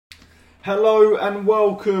Hello and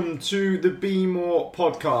welcome to the Be More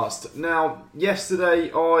podcast. Now,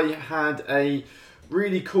 yesterday I had a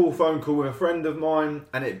really cool phone call with a friend of mine,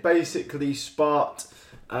 and it basically sparked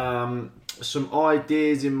some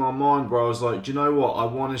ideas in my mind where I was like, do you know what? I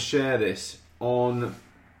want to share this on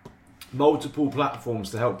multiple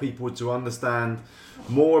platforms to help people to understand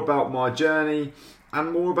more about my journey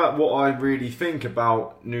and more about what I really think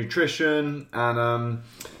about nutrition and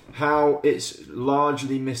how it's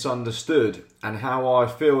largely misunderstood and how I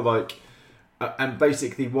feel like, and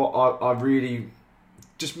basically what I really,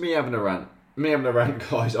 just me having a rant,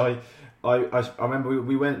 guys. I remember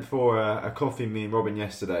we went for a coffee, me and Robin,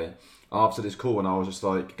 yesterday after this call, and I was just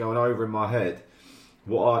like going over in my head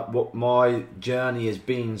what my journey has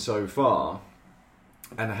been so far,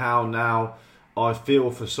 and how now I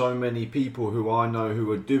feel for so many people who I know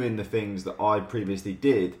who are doing the things that I previously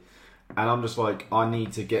did. And I'm just like, I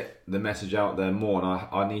need to get the message out there more, and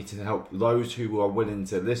I need to help those who are willing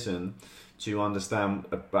to listen to understand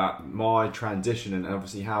about my transition and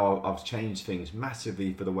obviously how I've changed things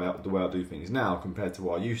massively for the way I do things now compared to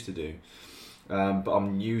what I used to do. But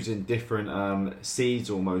I'm using different seeds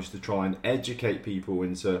almost to try and educate people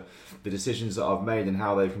into the decisions that I've made and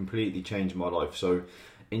how they've completely changed my life. So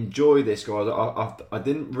enjoy this, guys. I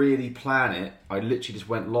didn't really plan it. I literally just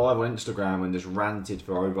went live on Instagram and just ranted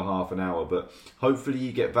for over half an hour. But hopefully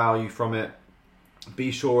you get value from it. Be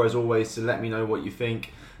sure, as always, to let me know what you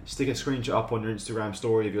think. Stick a screenshot up on your Instagram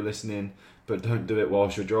story if you're listening, but don't do it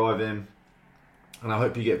whilst you're driving. And I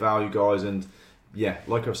hope you get value, guys. And yeah,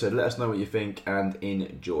 like I've said, let us know what you think and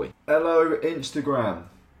enjoy. Hello, Instagram.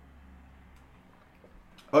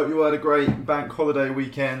 Hope you had a great bank holiday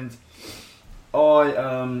weekend.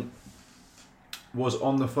 I was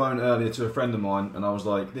on the phone earlier to a friend of mine, and I was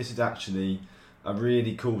like, this is actually a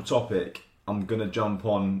really cool topic. I'm going to jump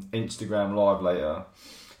on Instagram Live later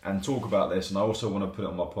and talk about this, and I also want to put it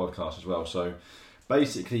on my podcast as well. So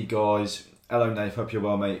basically, guys, hello Nate, hope you're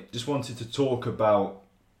well, mate. Just wanted to talk about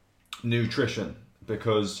nutrition,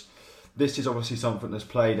 because this is obviously something that's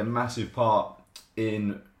played a massive part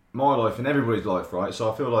in my life and everybody's life, right? So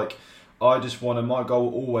I feel like my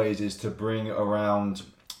goal always is to bring around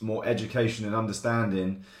more education and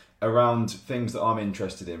understanding around things that I'm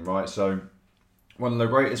interested in, right? So one of the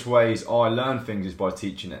greatest ways I learn things is by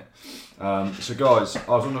teaching it. So guys,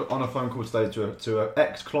 I was on a phone call today to an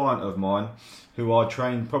ex-client of mine who I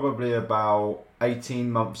trained probably about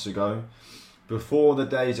 18 months ago, before the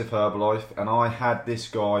days of Herbalife, and I had this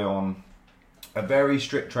guy on a very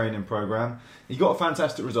strict training program. He got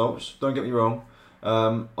fantastic results, don't get me wrong.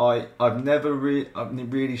 I've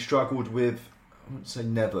really struggled with, I wouldn't say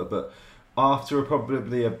never, but after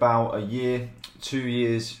probably about a year, 2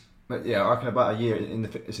 years, yeah, I reckon about a year in the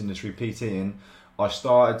fitness industry PTing, I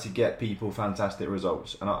started to get people fantastic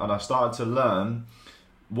results, and I started to learn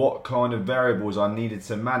what kind of variables I needed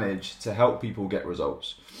to manage to help people get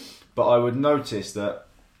results. But I would notice that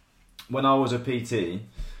when I was a PT,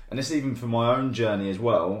 and this is even for my own journey as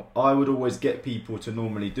well, I would always get people to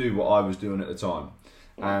normally do what I was doing at the time.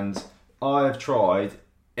 And I have tried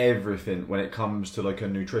everything when it comes to like a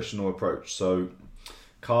nutritional approach. So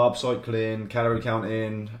carb cycling, calorie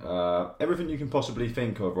counting, everything you can possibly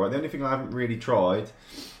think of, right? The only thing I haven't really tried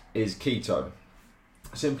is keto.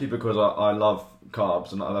 Simply because I love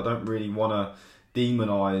carbs, and I don't really want to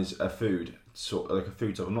demonize a food, sort of like a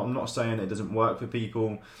food type. I'm not saying it doesn't work for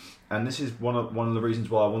people. And this is one of the reasons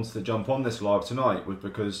why I wanted to jump on this live tonight, was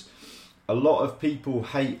because a lot of people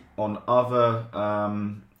hate on other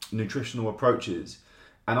nutritional approaches.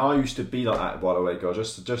 And I used to be like that, by the way, guys,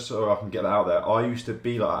 just so I can get that out there. I used to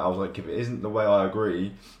be like that. I was like, if it isn't the way I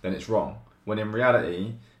agree, then it's wrong. When in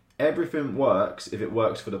reality, everything works if it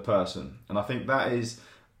works for the person. And I think that is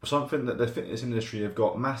something that the fitness industry have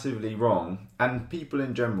got massively wrong, and people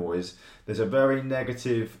in general, is there's a very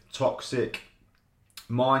negative, toxic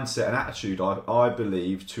mindset and attitude, I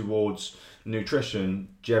believe, towards nutrition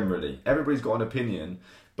generally. Everybody's got an opinion,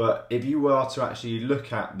 but if you were to actually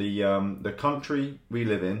look at the country we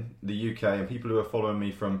live in, the UK, and people who are following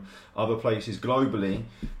me from other places globally,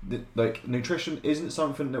 like nutrition isn't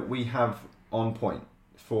something that we have on point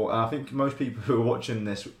for. And I think most people who are watching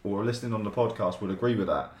this or listening on the podcast would agree with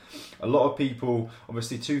that. A lot of people,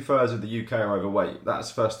 obviously 2/3 of the UK are overweight.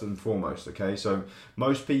 That's first and foremost, okay? So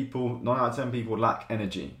most people, 9 out of 10 people, lack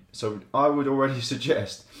energy. So I would already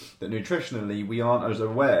suggest that nutritionally we aren't as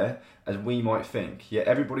aware as we might think. Yet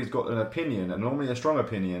everybody's got an opinion, and normally a strong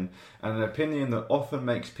opinion, and an opinion that often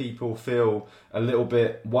makes people feel a little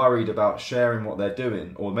bit worried about sharing what they're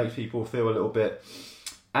doing, or makes people feel a little bit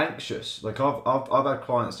anxious. Like I've had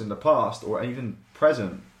clients in the past, or even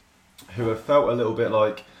present, who have felt a little bit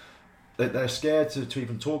like, they're scared to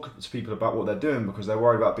even talk to people about what they're doing because they're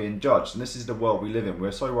worried about being judged. And this is the world we live in.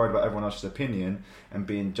 We're so worried about everyone else's opinion and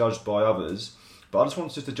being judged by others. But I just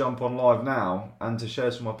wanted just to jump on live now and to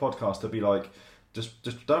share some of my podcast to be like, just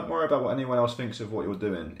don't worry about what anyone else thinks of what you're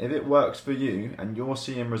doing. If it works for you and you're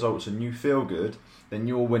seeing results and you feel good, then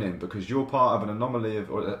you're winning because you're part of an anomaly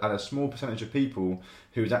or a small percentage of people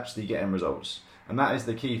who's actually getting results. And that is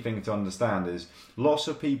the key thing to understand is lots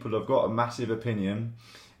of people have got a massive opinion.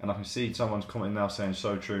 And I can see someone's commenting now saying,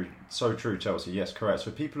 so true, Chelsea. Yes, correct. So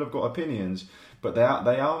people have got opinions, but they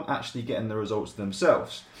aren't actually getting the results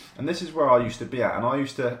themselves. And this is where I used to be at. And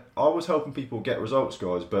I was helping people get results,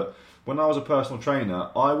 guys. But when I was a personal trainer,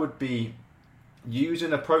 I would be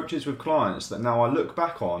using approaches with clients that now I look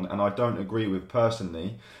back on and I don't agree with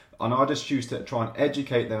personally. And I just used to try and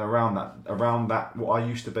educate them around that, what I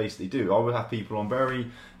used to basically do. I would have people on very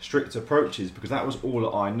strict approaches because that was all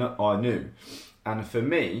that I knew. And for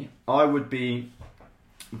me, I would be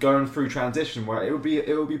going through transition where it would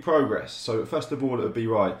be progress. So first of all, it would be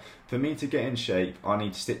right for me to get in shape. I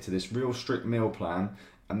need to stick to this real strict meal plan,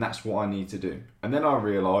 and that's what I need to do. And then I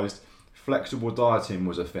realised flexible dieting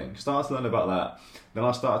was a thing. Started to learn about that. Then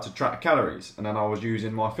I started to track calories, and then I was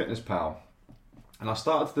using MyFitnessPal, and I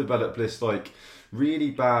started to develop this like really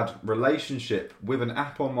bad relationship with an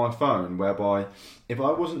app on my phone, whereby if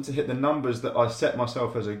I wasn't to hit the numbers that I set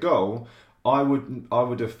myself as a goal, I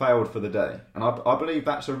would have failed for the day. And I believe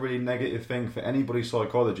that's a really negative thing for anybody's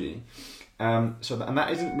psychology. And that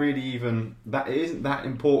isn't that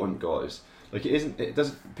important, guys. Like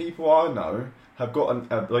people I know have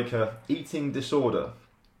got a eating disorder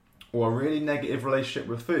or a really negative relationship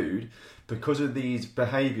with food because of these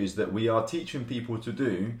behaviours that we are teaching people to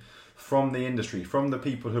do from the industry, from the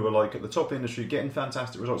people who are like at the top of the industry getting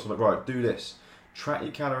fantastic results. Like, right, do this. Track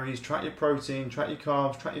your calories, track your protein, track your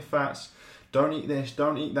carbs, track your fats. Don't eat this,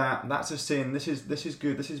 don't eat that. That's a sin. This is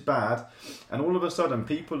good. This is bad. And all of a sudden,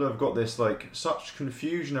 people have got this like such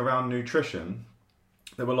confusion around nutrition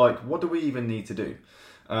that we're like, what do we even need to do?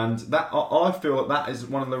 And that I feel that is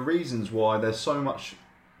one of the reasons why there's such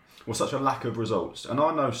a lack of results. And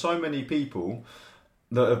I know so many people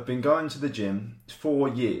that have been going to the gym for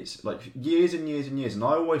years, like years and years and years. And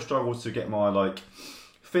I always struggled to get my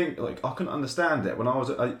I couldn't understand it. When I was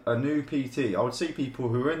a new PT, I would see people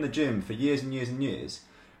who were in the gym for years and years and years,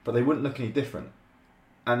 but they wouldn't look any different.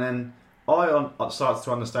 And then I started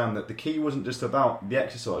to understand that the key wasn't just about the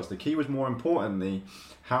exercise. The key was more importantly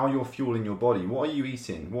how you're fueling your body. What are you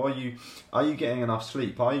eating? Are you getting enough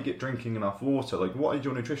sleep? Are you drinking enough water? Like, what is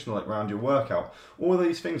your nutrition like around your workout? All of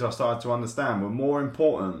these things I started to understand were more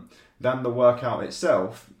important than the workout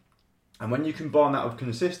itself. And when you combine that with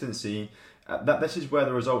consistency, this is where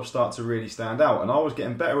the results start to really stand out. And I was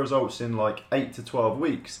getting better results in like 8 to 12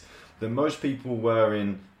 weeks than most people were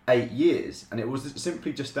in 8 years. And it was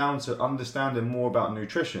simply just down to understanding more about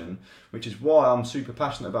nutrition, which is why I'm super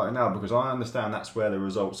passionate about it now, because I understand that's where the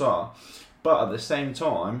results are. But at the same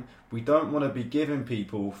time, we don't want to be giving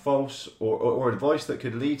people false or advice that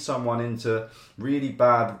could lead someone into really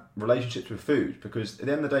bad relationships with food, because at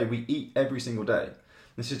the end of the day, we eat every single day.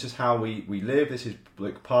 This is just how we live. This is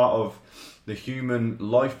like part of the human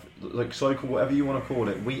life, like cycle, whatever you want to call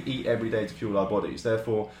it. We eat every day to fuel our bodies.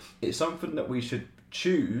 Therefore, it's something that we should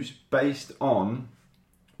choose based on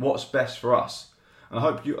what's best for us. And I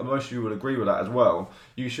hope most of you will agree with that as well.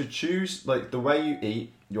 You should choose like the way you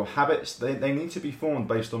eat, your habits. They need to be formed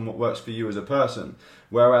based on what works for you as a person.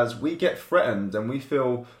 Whereas we get threatened and we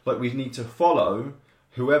feel like we need to follow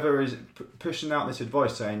whoever is pushing out this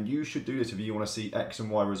advice saying you should do this if you want to see X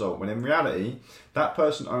and Y result, when in reality that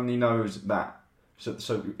person only knows that.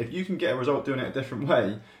 So if you can get a result doing it a different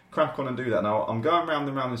way, crack on and do that. Now I'm going round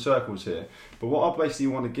and round in circles here, but what I basically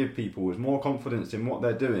want to give people is more confidence in what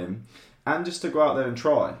they're doing and just to go out there and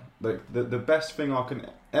try. The best thing I can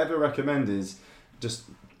ever recommend is just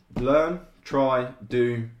learn, try,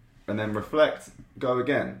 do, and then reflect, go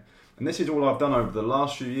again. And this is all I've done over the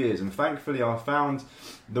last few years, and thankfully I found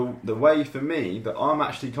the way for me that I'm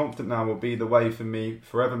actually confident now will be the way for me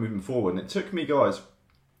forever moving forward. And it took me, guys,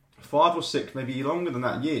 5 or 6, maybe longer than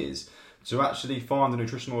that, years to actually find the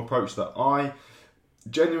nutritional approach that I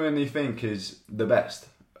genuinely think is the best.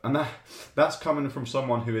 And that's coming from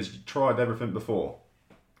someone who has tried everything before.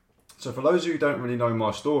 So for those of you who don't really know my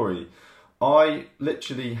story, I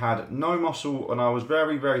literally had no muscle and I was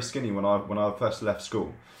very, very skinny when I first left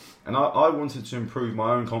school. And I wanted to improve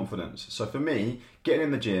my own confidence. So for me, getting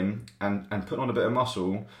in the gym and putting on a bit of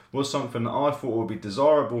muscle was something that I thought would be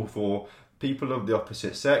desirable for people of the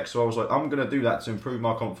opposite sex. So I was like, I'm going to do that to improve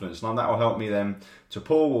my confidence. And that will help me then to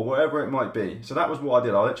pull or whatever it might be. So that was what I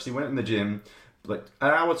did. I literally went in the gym, like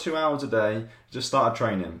an hour, 2 hours a day, just started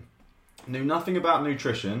training. Knew nothing about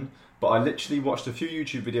nutrition, but I literally watched a few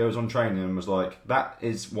YouTube videos on training and was like, that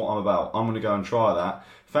is what I'm about. I'm going to go and try that.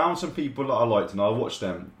 Found some people that I liked and I watched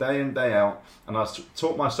them day in, day out, and I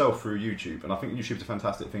taught myself through YouTube. And I think YouTube's a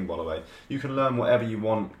fantastic thing, by the way. You can learn whatever you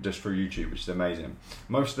want just through YouTube, which is amazing.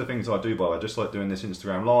 Most of the things I do, by the way, just like doing this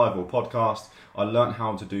Instagram live or podcast, I learned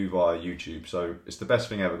how to do via YouTube. So it's the best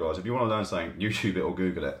thing ever, guys. If you want to learn something, YouTube it or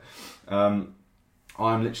Google it. I'm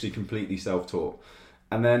literally completely self-taught.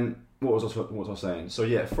 And then, what was I saying? So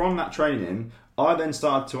yeah, from that training, I then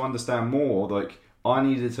started to understand more, like, I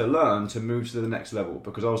needed to learn to move to the next level,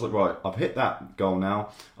 because I was like, right, I've hit that goal now.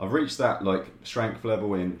 I've reached that like strength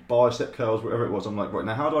level in bicep curls, whatever it was. I'm like, right,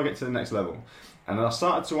 now how do I get to the next level? And I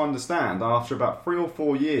started to understand after about 3 or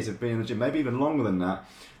 4 years of being in the gym, maybe even longer than that,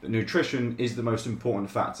 that nutrition is the most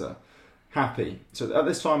important factor. Happy. So at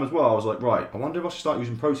this time as well, I was like, right, I wonder if I should start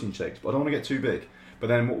using protein shakes, but I don't want to get too big. But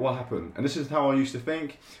then what happened? And this is how I used to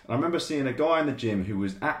think. And I remember seeing a guy in the gym who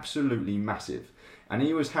was absolutely massive. And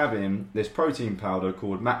he was having this protein powder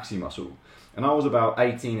called Maxi Muscle. And I was about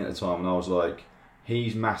 18 at the time, and I was like,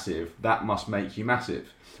 he's massive, that must make you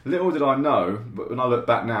massive. Little did I know, but when I look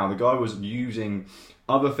back now, the guy was using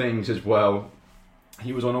other things as well.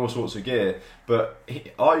 He was on all sorts of gear, but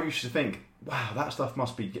I used to think, wow, that stuff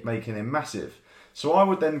must be making him massive. So I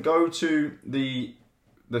would then go to the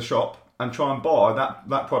shop and try and buy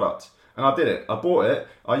that product. And I did it. I bought it,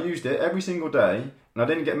 I used it every single day, and I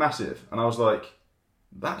didn't get massive. And I was like,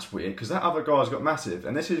 that's weird, because that other guy's got massive.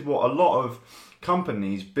 And this is what a lot of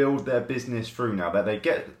companies build their business through now, that they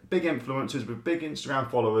get big influencers with big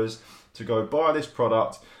Instagram followers to go buy this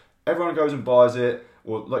product. Everyone goes and buys it.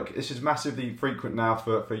 Or like, this is massively frequent now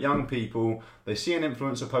for young people. They see an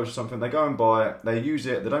influencer post something, they go and buy it, they use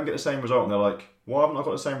it, they don't get the same result, and they're like, why haven't I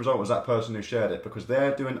got the same result as that person who shared it? Because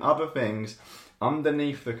they're doing other things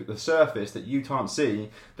underneath the surface that you can't see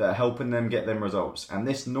that are helping them get them results. And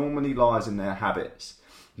this normally lies in their habits.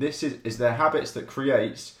 This is their habits that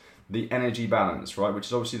creates the energy balance, right? Which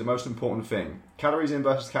is obviously the most important thing. Calories in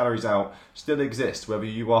versus calories out still exist, whether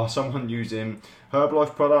you are someone using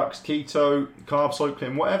Herbalife products, keto, carb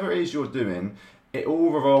cycling, whatever it is you're doing, it all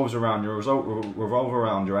revolves around your result, revolve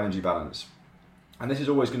around your energy balance. And this is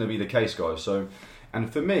always going to be the case, guys. So,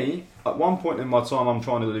 and for me, at one point in my time, I'm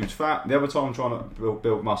trying to lose fat. The other time, I'm trying to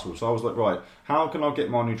build muscle. So I was like, right, how can I get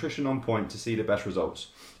my nutrition on point to see the best results?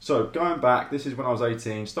 So going back, this is when I was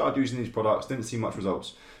 18, started using these products, didn't see much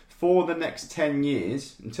results. For the next 10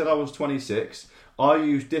 years, until I was 26, I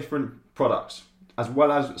used different products, as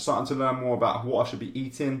well as starting to learn more about what I should be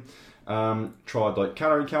eating. Tried like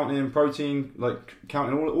calorie counting, protein, like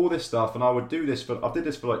counting all this stuff, and I did this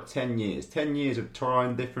for like 10 years. 10 years of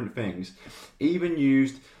trying different things. Even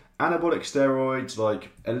used anabolic steroids,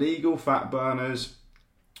 like illegal fat burners,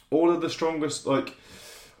 all of the strongest like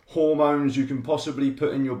hormones you can possibly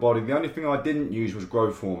put in your body. The only thing I didn't use was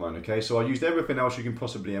growth hormone, okay? So I used everything else you can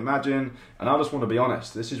possibly imagine, and I just want to be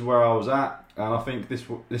honest, this is where I was at, and I think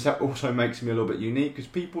this also makes me a little bit unique, because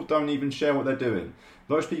people don't even share what they're doing.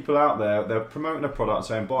 Those people out there, they're promoting a product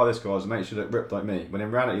saying, buy this, guys, and make sure that ripped like me, when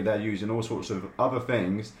in reality they're using all sorts of other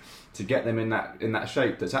things to get them in that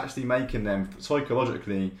shape that's actually making them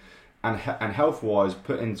psychologically and health-wise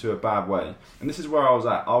put into a bad way. And this is where I was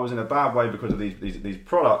at. I was in a bad way because of these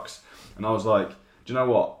products, and I was like, do you know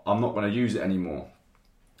what? I'm not going to use it anymore.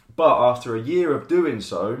 But after a year of doing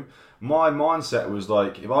so, my mindset was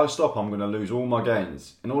like, if I stop, I'm going to lose all my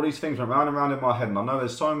gains. And all these things went round and round in my head, and I know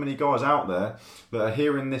there's so many guys out there that are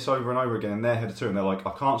hearing this over and over again in their head too, and they're like,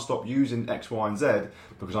 I can't stop using X, Y, and Z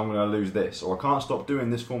because I'm going to lose this, or I can't stop doing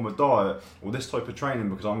this form of diet or this type of training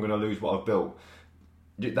because I'm going to lose what I've built.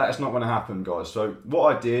 That is not going to happen, guys. So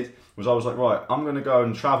what I did was I was like, right, I'm going to go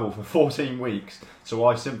and travel for 14 weeks, so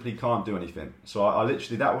I simply can't do anything. So I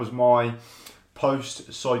literally, that was my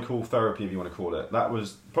post-cycle therapy, if you want to call it. That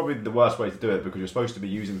was probably the worst way to do it, because you're supposed to be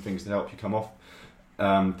using things to help you come off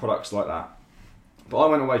products like that. But I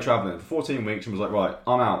went away traveling for 14 weeks and was like, right,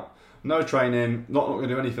 I'm out. No training, not going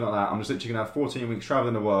to do anything like that. I'm just literally going to have 14 weeks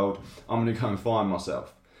traveling the world. I'm going to go and find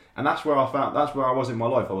myself. And that's where I was in my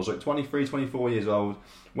life. I was like 23, 24 years old,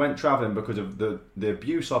 went traveling because of the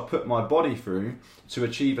abuse I put my body through to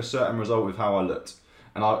achieve a certain result with how I looked.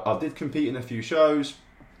 And I did compete in a few shows.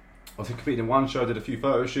 I competed in one show, did a few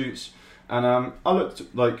photo shoots, and I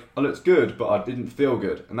looked good, but I didn't feel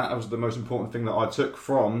good. And that was the most important thing that I took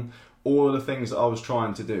from all of the things that I was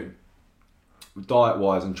trying to do,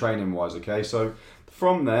 diet-wise and training-wise, okay? So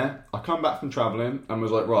from there, I come back from traveling and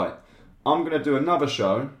was like, right, I'm going to do another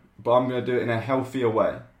show, but I'm going to do it in a healthier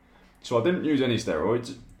way. So I didn't use any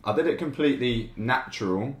steroids. I did it completely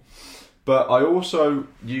natural. But I also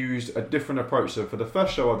used a different approach. So for the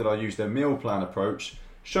first show I used their meal plan approach.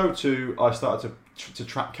 Show 2, I started to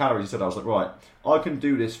track calories. Instead, I was like, right, I can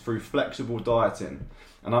do this through flexible dieting.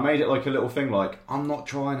 And I made it like a little thing like, I'm not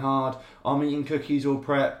trying hard, I'm eating cookies or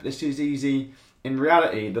prep, this is easy. In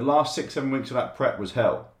reality, the last 6-7 weeks of that prep was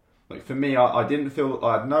hell. Like for me, I didn't feel,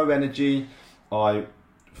 I had no energy, I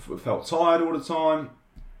felt tired all the time,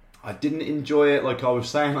 I didn't enjoy it like I was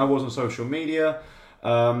saying I was on social media.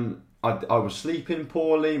 I was sleeping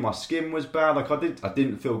poorly, my skin was bad, like I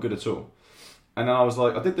didn't feel good at all. And then I was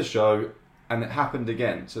like, I did the show, and it happened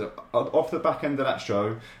again. So off the back end of that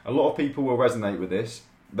show, a lot of people will resonate with this,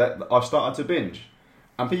 that I started to binge.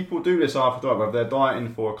 And people do this after diet, whether they're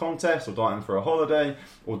dieting for a contest, or dieting for a holiday,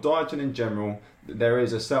 or dieting in general, there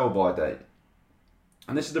is a sell-by date.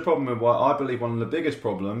 And this is the problem with what I believe one of the biggest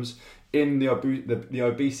problems in the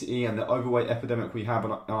obesity and the overweight epidemic we have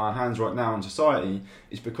on our hands right now in society,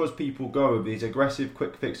 is because people go with these aggressive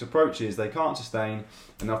quick fix approaches they can't sustain,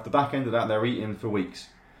 and off the back end of that they're eating for weeks.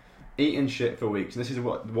 Eating shit for weeks. And this is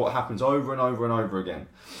what happens over and over and over again.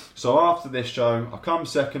 So after this show, I come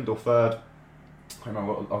second or third. I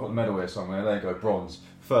remember, I've got the medal here somewhere. There you go, bronze.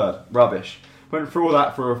 Third, rubbish. Went through all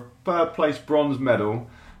that for a third place bronze medal,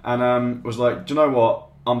 and was like, do you know what?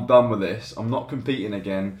 I'm done with this. I'm not competing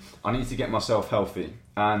again. I need to get myself healthy.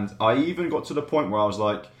 And I even got to the point where I was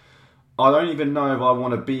like, I don't even know if I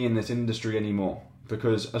want to be in this industry anymore.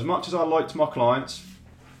 Because as much as I liked my clients,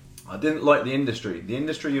 I didn't like the industry.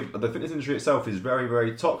 The fitness industry itself is very,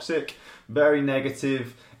 very toxic, very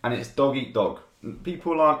negative, and it's dog eat dog.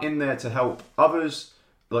 People aren't in there to help others.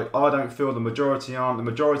 Like, I don't feel the majority aren't. The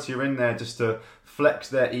majority are in there just to flex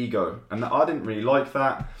their ego. And I didn't really like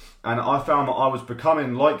that. And I found that I was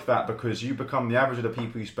becoming like that because you become the average of the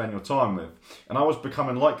people you spend your time with. And I was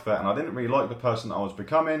becoming like that, and I didn't really like the person that I was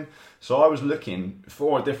becoming. So I was looking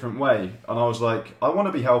for a different way. And I was like, I want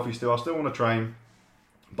to be healthy still. I still want to train.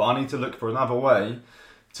 But I need to look for another way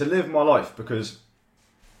to live my life, because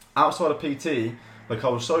outside of PT, like I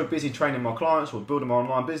was so busy training my clients or building my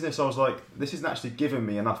online business, I was like, this isn't actually giving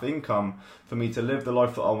me enough income for me to live the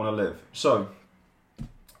life that I want to live. So,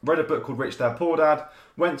 read a book called Rich Dad Poor Dad,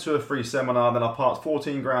 went to a free seminar, then I parked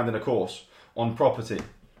 14 grand in a course on property.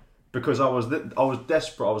 Because I was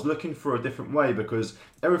desperate, I was looking for a different way, because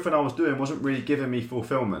everything I was doing wasn't really giving me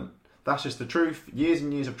fulfillment. That's just the truth. Years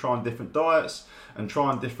and years of trying different diets and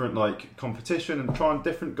trying different like competition and trying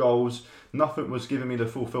different goals, nothing was giving me the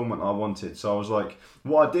fulfillment I wanted. So I was like,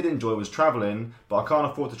 what I did enjoy was traveling, but I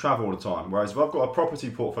can't afford to travel all the time. Whereas if I've got a property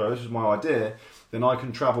portfolio, this is my idea, then I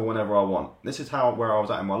can travel whenever I want. This is where I was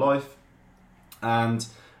at in my life. And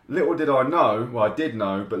little did I know, well I did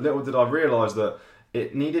know, but little did I realise that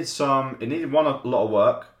it needed one, a lot of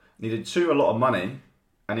work, needed 2, a lot of money,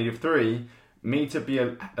 and needed 3, me to be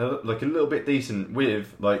a little bit decent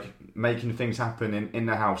with like making things happen in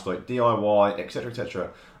the house, like DIY, etc,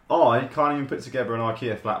 etc. I can't even put together an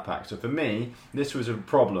IKEA flat pack, so for me this was a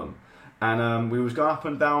problem. And we was going up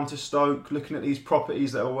and down to Stoke, looking at these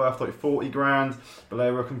properties that were worth like 40 grand, but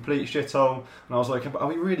they were a complete shithole. And I was like, are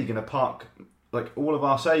we really going to park like all of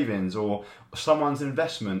our savings or someone's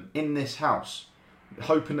investment in this house,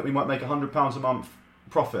 hoping that we might make £100 a month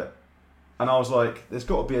profit? And I was like, there's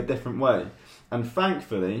got to be a different way. And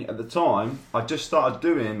thankfully, at the time, I just started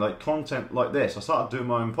doing like content like this. I started doing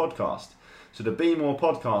my own podcast. So the Be More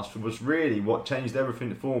podcast was really what changed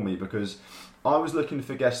everything for me, because I was looking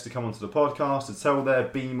for guests to come onto the podcast to tell their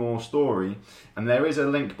Be More story. And there is a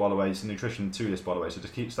link, by the way, to nutrition to this, by the way. So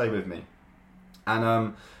just stay with me.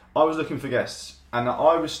 And I was looking for guests. And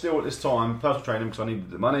I was still at this time personal training because I needed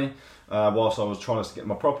the money whilst I was trying to get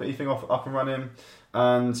my property thing up and running.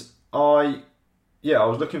 And I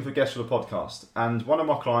was looking for guests for the podcast, and one of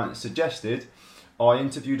my clients suggested I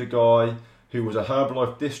interviewed a guy who was a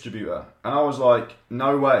Herbalife distributor, and I was like,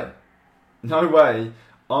 no way,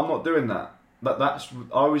 I'm not doing that.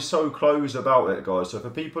 I was so closed about it, guys. So for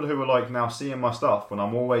people who are like now seeing my stuff when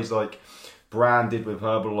I'm always like branded with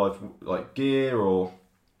Herbalife like gear or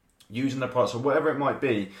using the products or whatever it might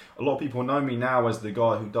be, a lot of people know me now as the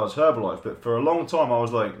guy who does Herbalife, but for a long time I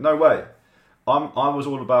was like, no way. I was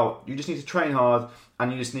all about, you just need to train hard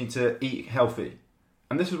and you just need to eat healthy.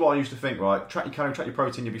 And this is what I used to think, right? Track your calories, track your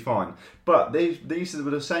protein, you'll be fine. But these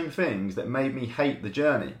were the same things that made me hate the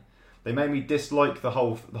journey. They made me dislike the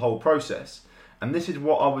whole process. And this is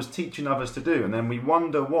what I was teaching others to do. And then we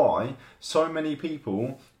wonder why so many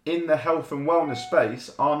people in the health and wellness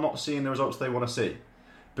space are not seeing the results they want to see.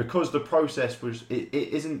 Because the process it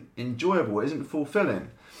isn't enjoyable, it isn't fulfilling.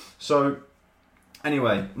 So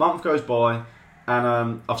anyway, month goes by,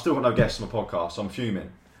 and I've still got no guests on the podcast, so I'm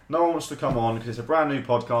fuming. no one wants to come on because it's a brand new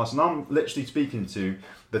podcast, and I'm literally speaking to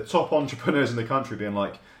the top entrepreneurs in the country, being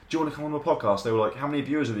like, do you want to come on the podcast? They were like, how many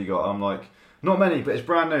viewers have you got? I'm like, not many, but it's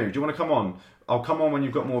brand new. Do you want to come on? I'll come on when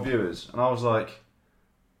you've got more viewers. And I was like,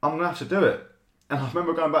 I'm going to have to do it. And I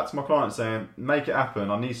remember going back to my client saying, make it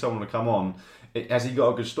happen. I need someone to come on. Has he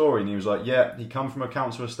got a good story? And he was like, yeah, he come from a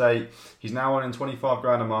council estate. He's now earning 25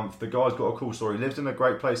 grand a month. The guy's got a cool story. He lives in a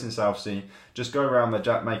great place in Southsea. Just go around there,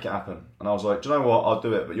 Jack, make it happen. And I was like, do you know what? I'll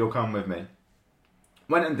do it, but you'll come with me.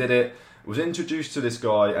 Went and did it. Was introduced to this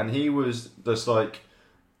guy, and he was just like,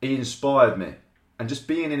 he inspired me. And just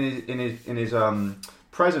being in his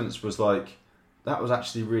presence was like, that was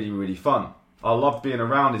actually really, really fun. I loved being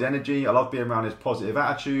around his energy. I loved being around his positive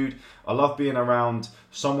attitude. I loved being around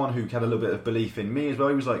someone who had a little bit of belief in me as well.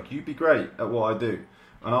 He was like, you'd be great at what I do.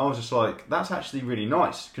 And I was just like, that's actually really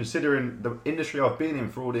nice, considering the industry I've been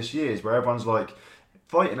in for all these years, where everyone's like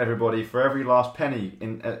fighting everybody for every last penny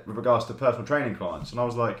with regards to personal training clients. And I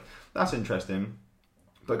was like, that's interesting.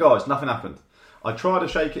 But guys, nothing happened. I tried a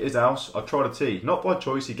shake at his house. I tried a tea. Not by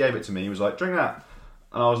choice, he gave it to me. He was like, drink that.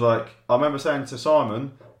 And I was like, I remember saying to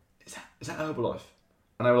Simon, is that Herbalife?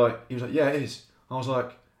 And they were like, he was like, yeah, it is. I was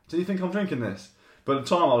like, do you think I'm drinking this? But at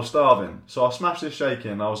the time I was starving. So I smashed this shake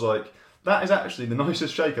in and I was like, that is actually the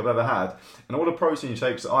nicest shake I've ever had. And all the protein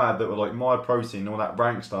shakes that I had that were like my protein, all that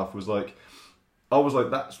rank stuff was like, I was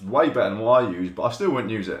like, that's way better than what I use, but I still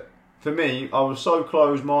wouldn't use it. For me, I was so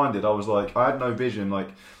closed-minded. I was like, I had no vision. Like,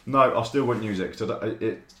 no, I still wouldn't use it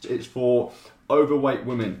because it's for overweight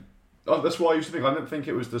women. That's what I used to think. I didn't think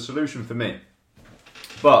it was the solution for me.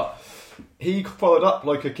 But he followed up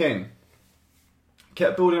like a king.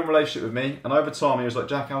 Kept building a relationship with me, and over time he was like,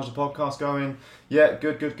 Jack, how's the podcast going? Yeah,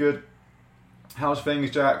 good. How's things,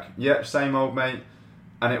 Jack? Yeah, same old, mate.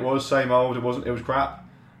 And it was same old. It was crap.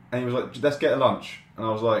 And he was like, let's get a lunch. And I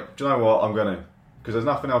was like, do you know what? I'm going to. Because there's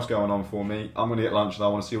nothing else going on for me. I'm going to get lunch and I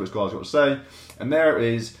want to see what this guy's got to say. And there it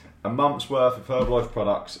is, a month's worth of Herbalife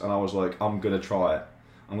products. And I was like, I'm going to try it.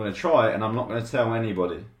 I'm going to try it and I'm not going to tell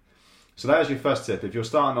anybody. So that is your first tip. If you're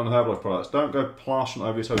starting on Herbalife products, don't go plastering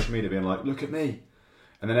over your social media being like, look at me.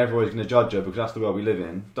 And then everybody's going to judge you because that's the world we live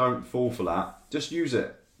in. Don't fall for that. Just use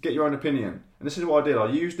it. Get your own opinion. And this is what I did.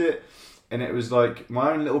 I used it and it was like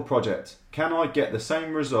my own little project. Can I get the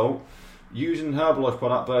same result using Herbalife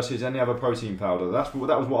product versus any other protein powder? That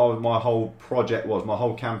was what my whole project was, my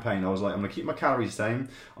whole campaign. I was like, I'm going to keep my calories the same,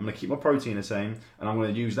 I'm going to keep my protein the same, and I'm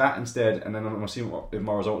going to use that instead, and then I'm going to see if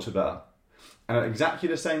my results are better. And at exactly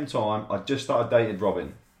the same time, I just started dating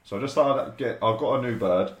Robin. So I just started I've got a new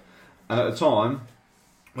bird, and at the time,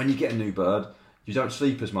 when you get a new bird, you don't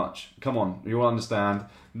sleep as much. Come on, you all understand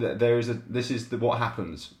that this is what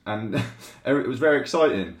happens, and it was very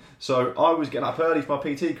exciting. So I was getting up early for my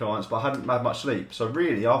PT clients, but I hadn't had much sleep. So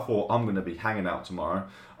really, I thought I'm going to be hanging out tomorrow.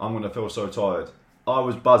 I'm going to feel so tired. I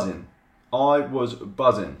was buzzing,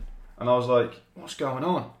 and I was like, what's going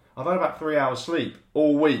on? I've had about 3 hours sleep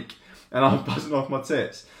all week, and I'm buzzing off my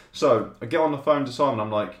tits. So I get on the phone to Simon.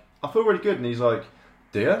 I'm like, I feel really good, and he's like,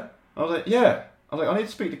 do you? I was like, yeah. I was like, I need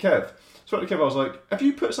to speak to Kev. Spoke to Kev. I was like, have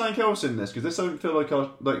you put something else in this? Because this doesn't feel like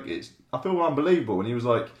I feel unbelievable. And he was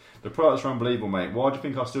like, the products are unbelievable, mate. Why do you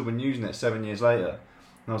think I've still been using it 7 years later?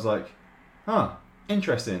 And I was like, huh,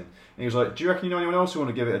 interesting. And he was like, do you reckon you know anyone else who want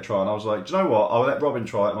to give it a try? And I was like, do you know what? I'll let Robin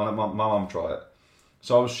try it and I'll let my mum try it.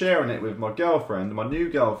 So I was sharing it with my girlfriend, my new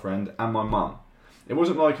girlfriend, and my mum. It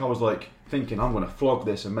wasn't like I was like thinking I'm going to flog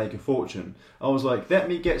this and make a fortune. I was like, let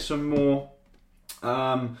me get some more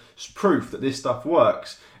proof that this stuff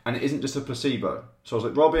works and it isn't just a placebo. So I was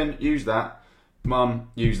like, Robin, use that.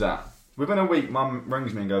 Mum, use that. Within a week, Mum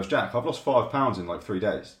rings me and goes, Jack, I've lost 5 pounds in like 3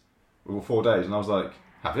 days, or 4 days. And I was like,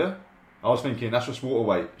 have you? I was thinking that's just water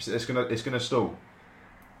weight. It's gonna stall.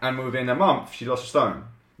 And within a month, she lost a stone.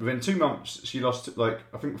 Within 2 months, she lost, I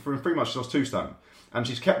think for 3 months, she lost 2 stone. And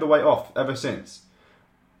she's kept the weight off ever since.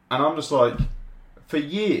 And I'm just like, for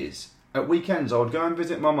years, at weekends, I would go and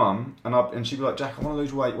visit my mum, and she'd be like, Jack, I want to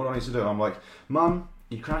lose weight, what do I need to do? And I'm like, Mum,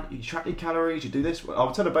 you track your calories, you do this. I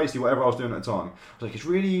would tell her basically whatever I was doing at the time. I was like, it's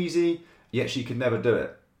really easy, yet she could never do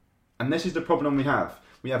it. And this is the problem we have.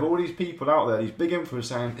 We have all these people out there, these big influencers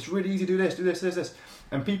saying, it's really easy to do this.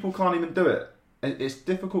 And people can't even do it. It's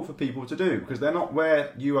difficult for people to do because they're not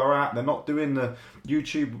where you are at. They're not doing the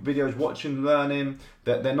YouTube videos, watching, learning.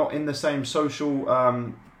 They're not in the same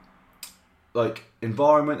social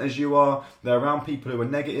environment as you are. They're around people who are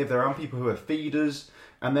negative. They're around people who are feeders,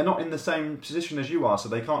 and they're not in the same position as you are, so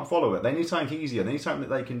they can't follow it. They need something easier. They need something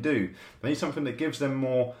that they can do. They need something that gives them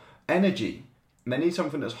more energy. And they need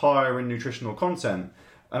something that's higher in nutritional content.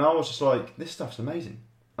 And I was just like, this stuff's amazing.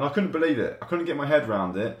 And I couldn't believe it. I couldn't get my head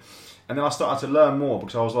around it. And then I started to learn more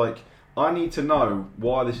because I was like, I need to know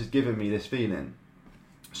why this is giving me this feeling.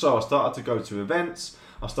 So I started to go to events,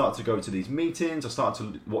 I started to go to these meetings, I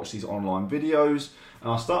started to watch these online videos,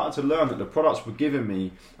 and I started to learn that the products were giving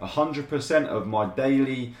me 100% of my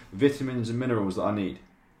daily vitamins and minerals that I need.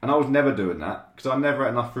 And I was never doing that because I never ate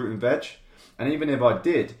enough fruit and veg. And even if I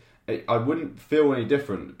did, I wouldn't feel any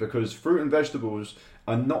different because fruit and vegetables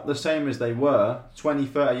are not the same as they were 20,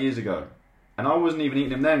 30 years ago. And I wasn't even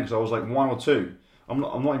eating them then because I was like 1 or 2. I'm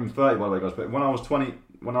not even 30 by the way, guys, but when I was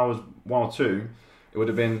 1 or 2, it would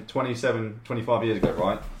have been 27, 25 years ago,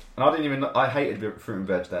 right? And I hated fruit and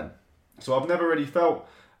veg then. So I've never really felt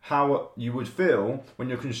how you would feel when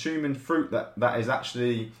you're consuming fruit that is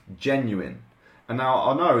actually genuine. And now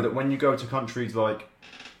I know that when you go to countries like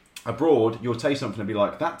abroad, you'll taste something and be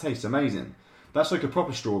like, that tastes amazing. That's like a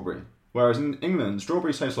proper strawberry. Whereas in England,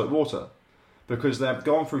 strawberries taste like water because they've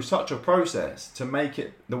gone through such a process to make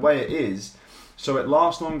it the way it is so it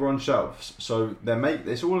lasts longer on shelves. So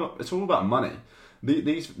it's all about money.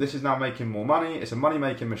 This is now making more money. It's a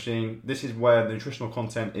money-making machine. This is where the nutritional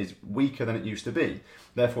content is weaker than it used to be.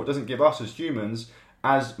 Therefore, it doesn't give us as humans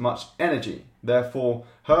as much energy. Therefore,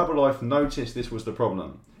 Herbalife noticed this was the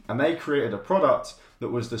problem. And they created a product that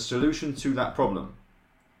was the solution to that problem.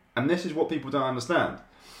 And this is what people don't understand.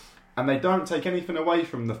 And they don't take anything away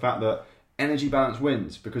from the fact that energy balance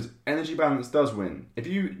wins, because energy balance does win. If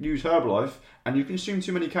you use Herbalife and you consume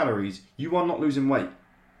too many calories, you are not losing weight.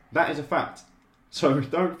 That is a fact. So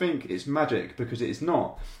don't think it's magic, because it is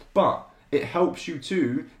not. But it helps you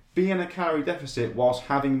to be in a calorie deficit whilst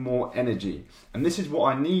having more energy. And this is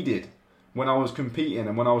what I needed when I was competing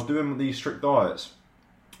and when I was doing these strict diets.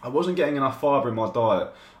 I wasn't getting enough fibre in my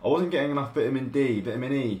diet. I wasn't getting enough vitamin D,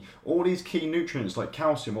 vitamin E, all these key nutrients like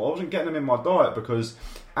calcium. I wasn't getting them in my diet because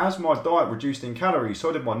as my diet reduced in calories,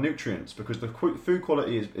 so did my nutrients, because the food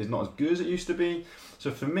quality is not as good as it used to be. So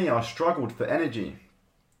for me, I struggled for energy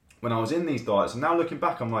when I was in these diets. And now looking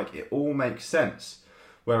back, I'm like, it all makes sense.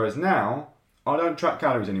 Whereas now, I don't track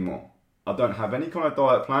calories anymore. I don't have any kind of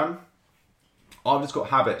diet plan. I've just got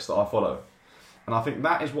habits that I follow. And I think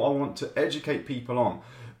that is what I want to educate people on.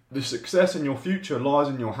 The success in your future lies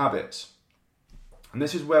in your habits. And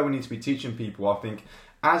this is where we need to be teaching people, I think,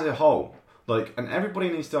 as a whole. And everybody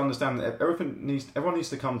needs to understand that everyone needs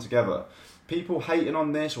to come together. People hating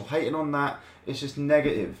on this or hating on that, it's just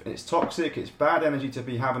negative. It's toxic, it's bad energy to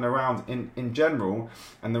be having around in general.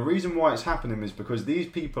 And the reason why it's happening is because these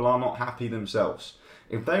people are not happy themselves.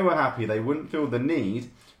 If they were happy, they wouldn't feel the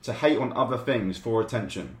need to hate on other things for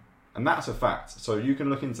attention. And that's a fact. So you can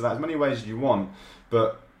look into that as many ways as you want,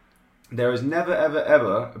 but there has never, ever,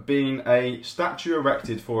 ever been a statue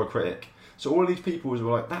erected for a critic. So all of these people were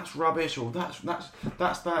like, that's rubbish, or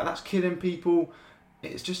that's killing people.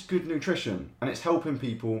 It's just good nutrition, and it's helping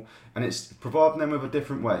people, and it's providing them with a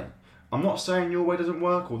different way. I'm not saying your way doesn't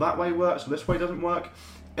work, or that way works, or this way doesn't work.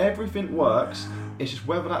 Everything works. It's just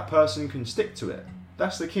whether that person can stick to it.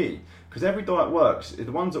 That's the key. Because every diet works.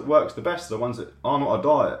 The ones that works the best are the ones that are not a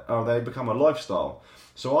diet, or they become a lifestyle.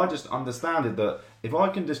 So I just understood that if I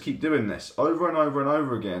can just keep doing this over and over and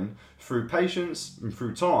over again, through patience and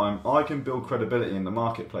through time, I can build credibility in the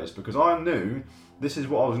marketplace, because I knew this is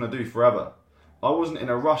what I was going to do forever. I wasn't in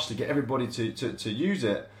a rush to get everybody to use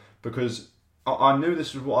it, because I knew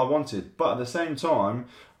this was what I wanted. But at the same time,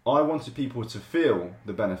 I wanted people to feel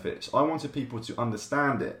the benefits. I wanted people to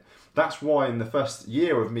understand it. That's why in the first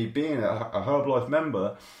year of me being a Herbalife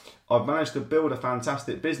member, I've managed to build a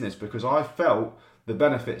fantastic business, because I felt the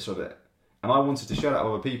benefits of it. And I wanted to share that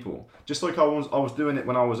with other people. Just like I was doing it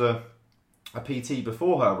when I was a PT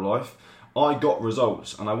before Herbalife, I got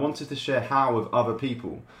results, and I wanted to share how with other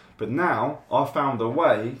people. But now I've found a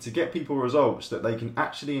way to get people results that they can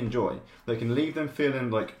actually enjoy. They can leave them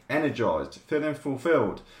feeling like energized, feeling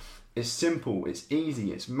fulfilled. It's simple, it's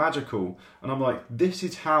easy, it's magical. And I'm like, this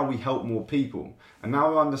is how we help more people. And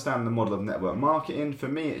now I understand the model of network marketing. For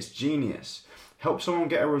me, it's genius. Help someone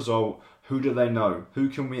get a result. Who do they know? Who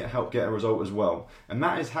can we help get a result as well? And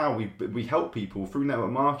that is how we help people through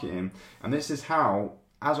network marketing. And this is how,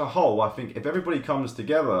 as a whole, I think if everybody comes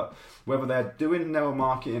together, whether they're doing network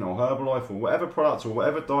marketing or Herbalife or whatever product or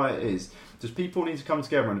whatever diet it is, just people need to come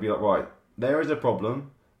together and be like, right, there is a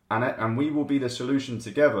problem, and we will be the solution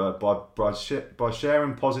together by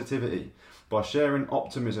sharing positivity, by sharing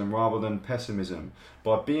optimism rather than pessimism,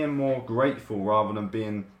 by being more grateful rather than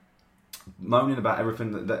being moaning about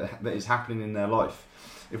everything that is happening in their life.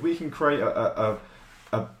 If we can create a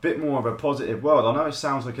bit more of a positive world, I know it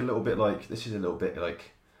sounds like this is a little bit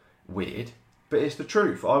like weird, But it's the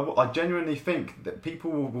truth. I genuinely think that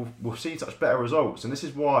people will see such better results. And this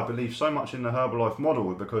is why I believe so much in the Herbalife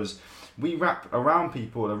model, because we wrap around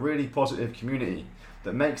people a really positive community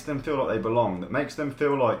that makes them feel like they belong, that makes them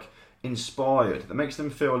feel like inspired, that makes them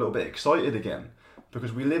feel a little bit excited again.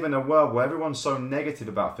 Because we live in a world where everyone's so negative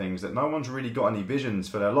about things that no one's really got any visions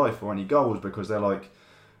for their life or any goals, because they're like,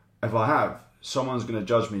 if I have, someone's going to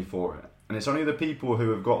judge me for it. And it's only the people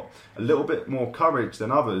who have got a little bit more courage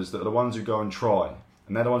than others that are the ones who go and try.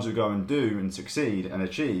 And they're the ones who go and do and succeed and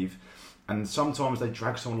achieve. And sometimes they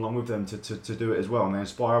drag someone along with them to do it as well. And they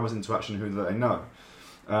inspire others into action who they know.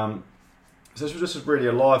 So this was just really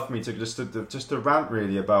alive for me to just to rant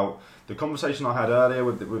really about the conversation I had earlier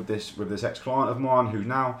with this ex-client of mine who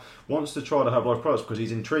now wants to try the Herbalife products because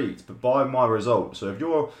he's intrigued, but by my results. So if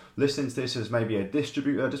you're listening to this as maybe a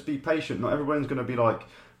distributor, just be patient. Not everyone's going to be like,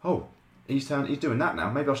 oh, he's doing that now,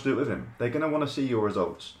 maybe I should do it with him. They're going to want to see your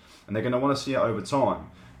results, and they're going to want to see it over time.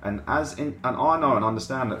 And I know and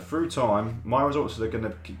understand that through time, my results are going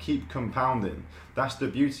to keep compounding. That's the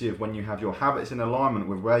beauty of when you have your habits in alignment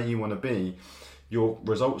with where you want to be, your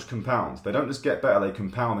results compound. They don't just get better, they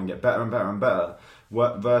compound and get better and better and better.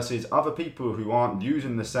 Versus other people who aren't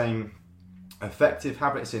using the same effective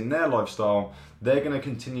habits in their lifestyle, they're going to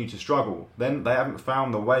continue to struggle. Then they haven't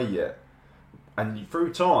found the way yet. And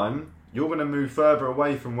through time, you're going to move further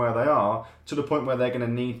away from where they are to the point where they're going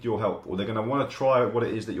to need your help, or they're going to want to try what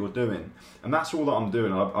it is that you're doing. And that's all that I'm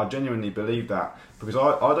doing. I genuinely believe that, because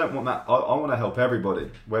I don't want that. I want to help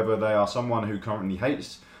everybody, whether they are someone who currently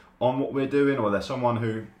hates on what we're doing, or they're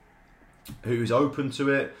someone who's open to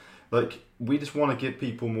it. Like, we just want to give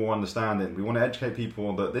people more understanding. We want to educate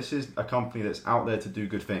people that this is a company that's out there to do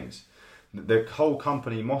good things. The whole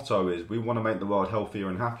company motto is we want to make the world healthier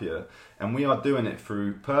and happier, and we are doing it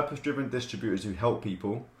through purpose-driven distributors who help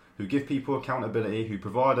people, who give people accountability, who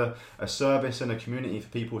provide a service and a community for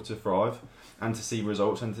people to thrive and to see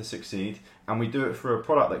results and to succeed. And we do it through a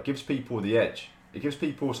product that gives people the edge. It gives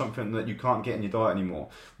people something that you can't get in your diet anymore.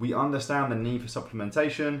 We understand the need for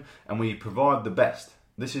supplementation, and we provide the best.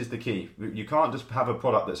 This is the key. You can't just have a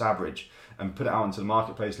product that's average and put it out into the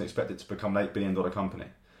marketplace and expect it to become an $8 billion company.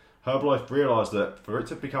 Herbalife realised that for it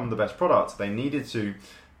to become the best product, they needed to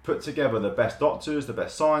put together the best doctors, the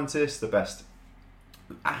best scientists, the best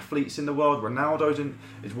athletes in the world. Ronaldo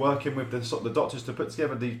is working with the doctors to put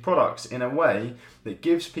together these products in a way that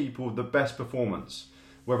gives people the best performance.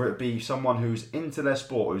 Whether it be someone who's into their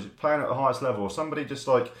sport, who's playing at the highest level, or somebody just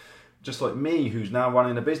like me who's now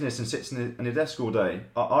running a business and sits in a desk all day.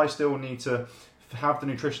 I still need to have the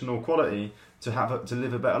nutritional quality to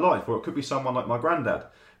live a better life. Or it could be someone like my granddad.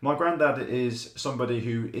 My granddad is somebody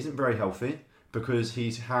who isn't very healthy because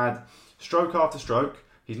he's had stroke after stroke.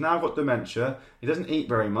 He's now got dementia. He doesn't eat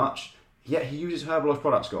very much, yet he uses Herbalife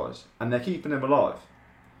products, guys, and they're keeping him alive.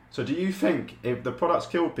 So do you think if the products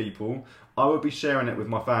killed people, I would be sharing it with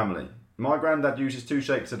my family? My granddad uses 2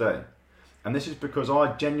 shakes a day, and this is because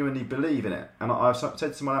I genuinely believe in it. And I've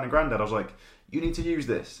said to my nan and granddad, I was like, you need to use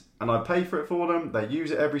this. And I pay for it for them. They use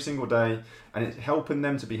it every single day, and it's helping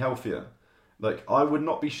them to be healthier. Like, I would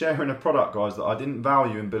not be sharing a product, guys, that I didn't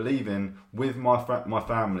value and believe in with my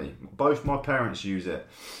family. Both my parents use it.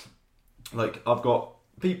 Like, I've got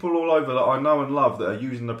people all over that I know and love that are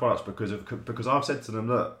using the products because I've said to them,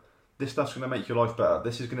 look, this stuff's going to make your life better.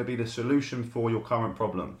 This is going to be the solution for your current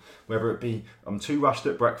problem. Whether it be I'm too rushed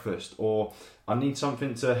at breakfast, or I need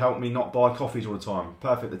something to help me not buy coffees all the time.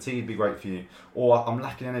 Perfect, the tea would be great for you. Or I'm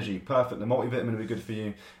lacking energy. Perfect, the multivitamin would be good for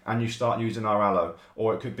you, and you start using our aloe.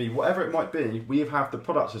 Or it could be whatever it might be. We have the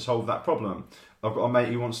products to solve that problem. I've got a mate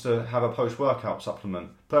who wants to have a post-workout supplement.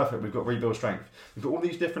 Perfect, we've got Rebuild Strength. We've got all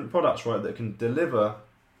these different products, right, that can deliver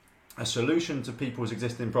a solution to people's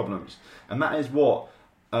existing problems. And that is what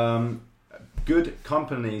good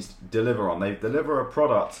companies deliver on. They deliver a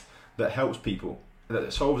product that helps people,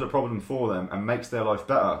 that solves a problem for them and makes their life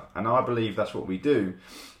better. And I believe that's what we do.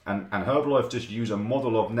 And Herbalife just use a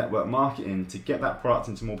model of network marketing to get that product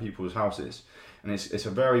into more people's houses. And it's a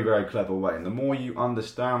very, very clever way. And the more you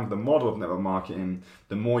understand the model of network marketing,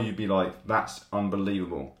 the more you'd be like, that's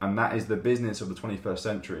unbelievable. And that is the business of the 21st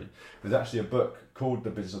century. There's actually a book called The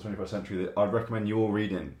Business of the 21st Century that I'd recommend you all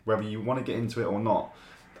reading, whether you want to get into it or not.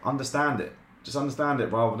 Understand it. Just understand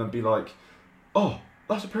it rather than be like, oh,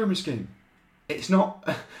 that's a pyramid scheme. It's not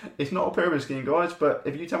a pyramid scheme, guys, but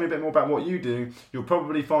if you tell me a bit more about what you do, you'll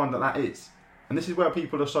probably find that is. And this is where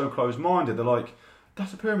people are so closed-minded. They're like,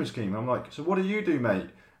 that's a pyramid scheme. And I'm like, so what do you do, mate?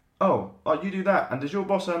 Oh, you do that. And does your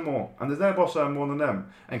boss earn more? And does their boss earn more than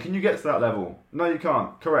them? And can you get to that level? No, you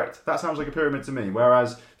can't. Correct. That sounds like a pyramid to me.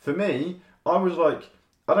 Whereas for me, I was like,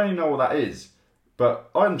 I don't even know what that is. But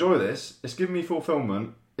I enjoy this. It's giving me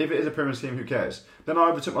fulfillment. If it is a pyramid scheme, who cares? Then I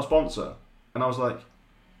overtook my sponsor, and I was like,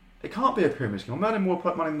 it can't be a pyramid scheme. I'm earning more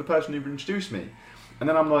money than the person who introduced me. And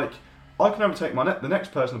then I'm like, I can overtake the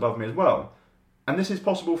next person above me as well. And this is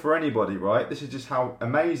possible for anybody, right? This is just how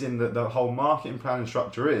amazing the whole marketing plan and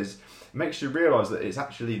structure is. It makes you realise that it's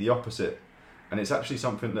actually the opposite. And it's actually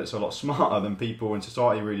something that's a lot smarter than people in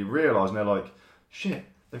society really realise. And they're like, shit,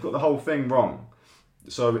 they've got the whole thing wrong.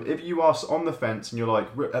 So if you are on the fence and you're like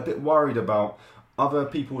a bit worried about other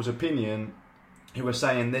people's opinion who are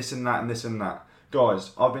saying this and that and this and that,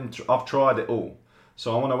 guys, I've tried it all.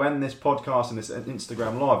 So I want to end this podcast and this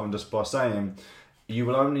Instagram live and just by saying, you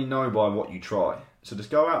will only know by what you try. So just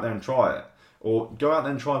go out there and try it. Or go out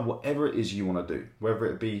there and try whatever it is you want to do. Whether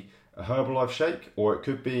it be a Herbalife shake, or it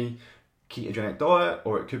could be ketogenic diet,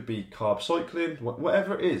 or it could be carb cycling,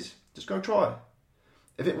 whatever it is, just go try.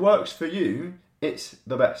 If it works for you, it's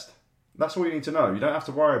the best. That's all you need to know. You don't have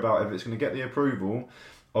to worry about if it's going to get the approval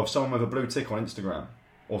of someone with a blue tick on Instagram,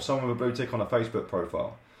 or someone with a blue tick on a Facebook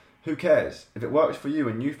profile. Who cares? If it works for you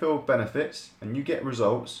and you feel benefits and you get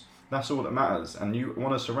results, that's all that matters. And you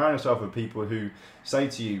want to surround yourself with people who say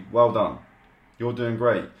to you, well done, you're doing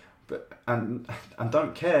great. And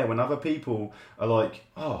don't care when other people are like,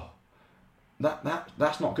 oh,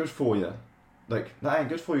 that's not good for you. Like, that ain't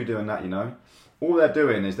good for you doing that, you know. All they're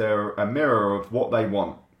doing is they're a mirror of what they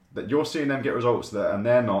want. That you're seeing them get results there and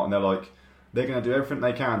they're not, and they're like, they're going to do everything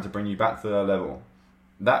they can to bring you back to their level.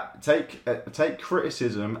 That take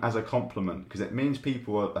criticism as a compliment, because it means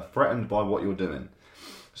people are threatened by what you're doing.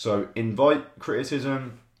 So invite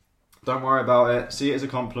criticism, don't worry about it, see it as a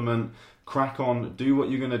compliment, crack on, do what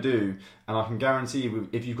you're going to do, and I can guarantee you,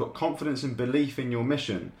 if you've got confidence and belief in your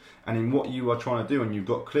mission and in what you are trying to do, and you've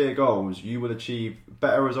got clear goals, you will achieve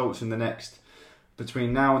better results in the next,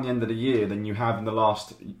 between now and the end of the year, than you have in the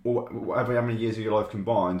last, or whatever, how many years of your life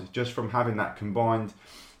combined, just from having that combined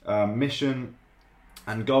mission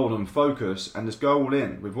and goal and focus, and just go all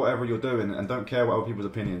in with whatever you're doing, and don't care what other people's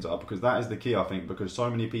opinions are, because that is the key, I think, because so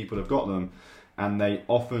many people have got them and they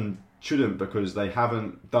often shouldn't, because they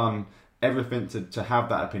haven't done everything to have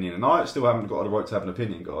that opinion. And I still haven't got the right to have an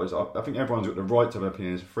opinion, guys. I think everyone's got the right to have an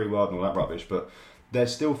opinion. It's a free world and all that rubbish, but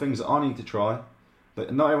there's still things that I need to try,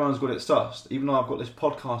 but not everyone's got it sussed. Even though I've got this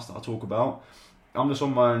podcast that I talk about, I'm just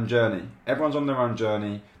on my own journey. Everyone's on their own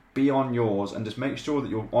journey. Be on yours, and just make sure that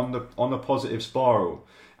you're on the positive spiral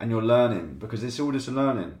and you're learning, because it's all just a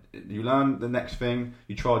learning. You learn the next thing,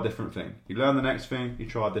 you try a different thing. You learn the next thing, you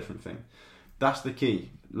try a different thing. That's the key.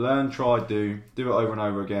 Learn, try, do it over and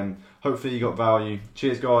over again. Hopefully you got value.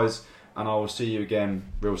 Cheers, guys, and I will see you again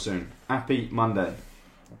real soon. Happy Monday.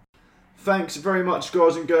 Thanks very much,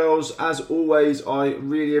 guys and girls. As always, I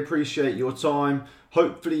really appreciate your time.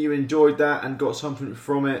 Hopefully you enjoyed that and got something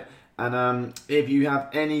from it. And if you have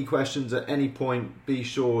any questions at any point, be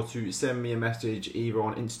sure to send me a message either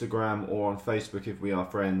on Instagram or on Facebook if we are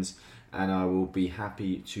friends, and I will be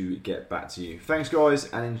happy to get back to you. Thanks, guys,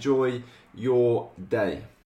 and enjoy your day.